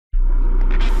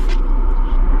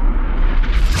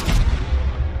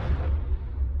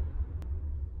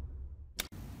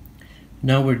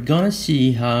Now we're gonna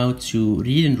see how to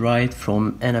read and write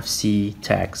from NFC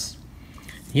tags.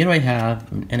 Here I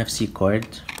have an NFC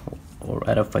card or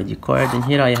RFID card, and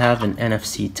here I have an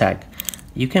NFC tag.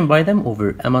 You can buy them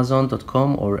over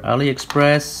Amazon.com or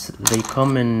AliExpress. They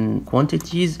come in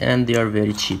quantities and they are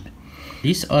very cheap.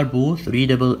 These are both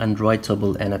readable and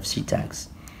writable NFC tags.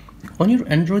 On your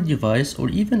Android device or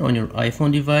even on your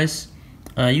iPhone device,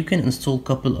 you can install a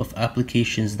couple of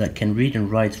applications that can read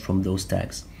and write from those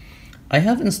tags. I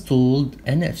have installed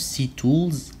NFC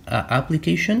Tools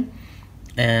application,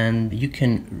 and you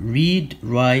can read,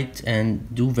 write,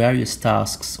 and do various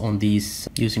tasks on these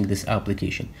using this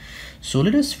application. So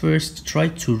let us first try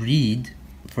to read,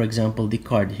 for example, the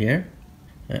card here.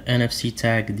 NFC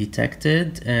tag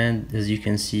detected, and as you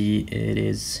can see, it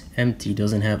is empty,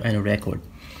 doesn't have any record.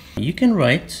 You can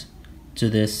write to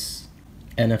this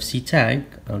NFC tag.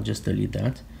 I'll just delete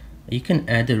that. You can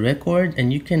add a record,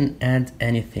 and you can add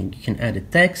anything. You can add a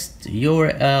text,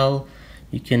 URL,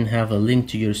 you can have a link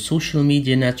to your social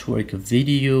media network, a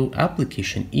video,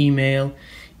 application, email,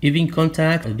 even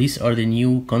contact. These are the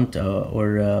new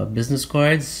business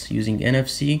cards using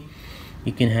NFC.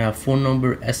 You can have phone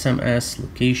number, SMS,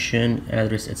 location,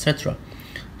 address, etc.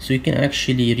 So you can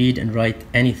actually read and write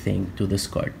anything to this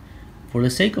card. For the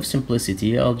sake of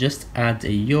simplicity, I'll just add a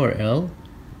URL,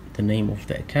 the name of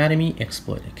the academy,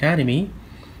 Exploit Academy,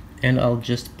 and I'll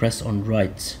just press on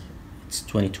write. It's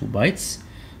 22 bytes.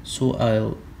 So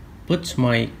I'll put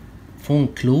my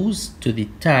phone close to the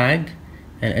tag,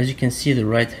 and as you can see, the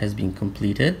write has been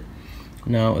completed.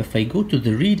 Now if I go to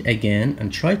the read again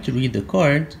and try to read the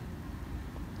card,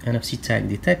 NFC tag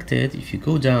detected, if you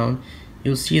go down,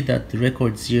 you'll see that the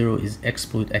record 0 is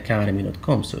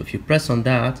exploitacademy.com. So if you press on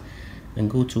that and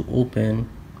go to open,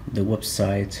 the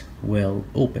website will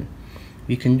open.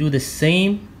 We can do the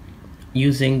same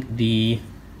using the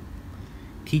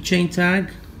keychain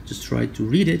tag. Just try to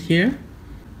read it here.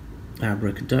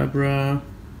 Abracadabra.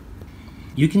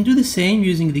 You can do the same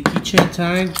using the keychain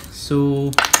tag.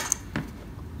 So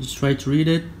just try to read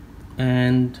it,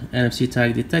 and NFC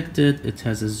tag detected, it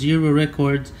has a 0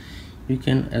 record. You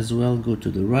can as well go to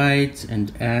the right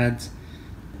and add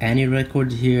any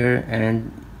record here,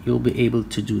 and you'll be able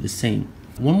to do the same.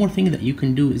 One more thing that you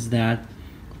can do is that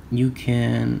you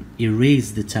can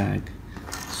erase the tag.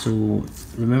 So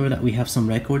remember that we have some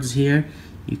records here.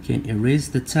 You can erase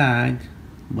the tag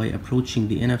by approaching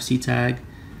the NFC tag,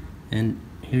 and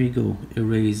here you go,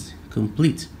 erase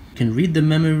complete. You can read the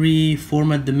memory,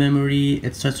 format the memory,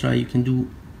 etc. You can do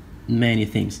many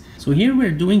things. So here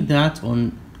we're doing that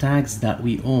on tags that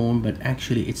we own, but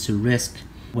actually it's a risk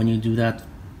when you do that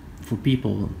for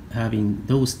people having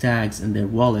those tags in their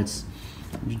wallets.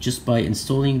 Just by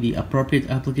installing the appropriate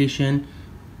application,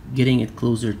 getting it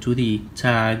closer to the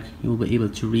tag, you'll be able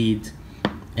to read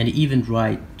and even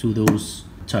write to those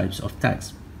types of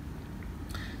tags.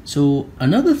 So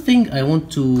another thing I want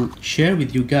to share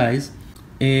with you guys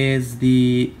is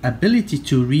the ability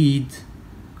to read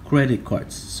credit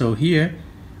cards. So here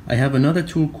I have another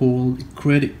tool called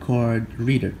Credit Card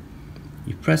Reader.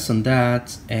 You press on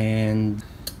that and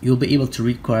you'll be able to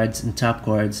read cards and tap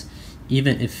cards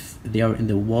even if they are in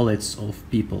the wallets of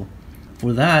people.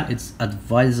 For that, it's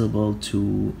advisable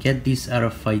to get these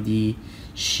RFID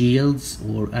shields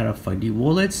or RFID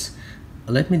wallets.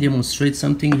 Let me demonstrate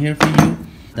something here for you.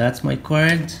 That's my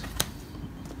card,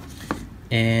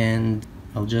 and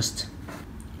I'll just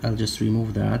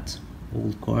remove that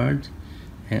old card,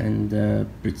 and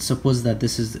suppose that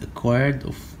this is a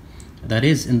card that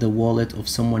is in the wallet of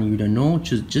someone you don't know.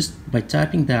 Just by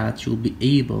tapping that, you'll be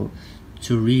able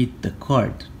to read the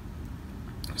card.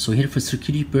 So here, for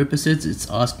security purposes, it's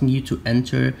asking you to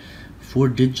enter 4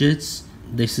 digits.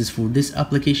 This is for this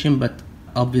application, but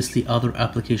obviously other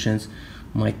applications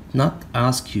might not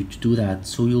ask you to do that.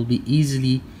 So you'll be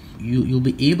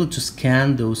able to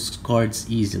scan those cards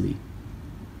easily.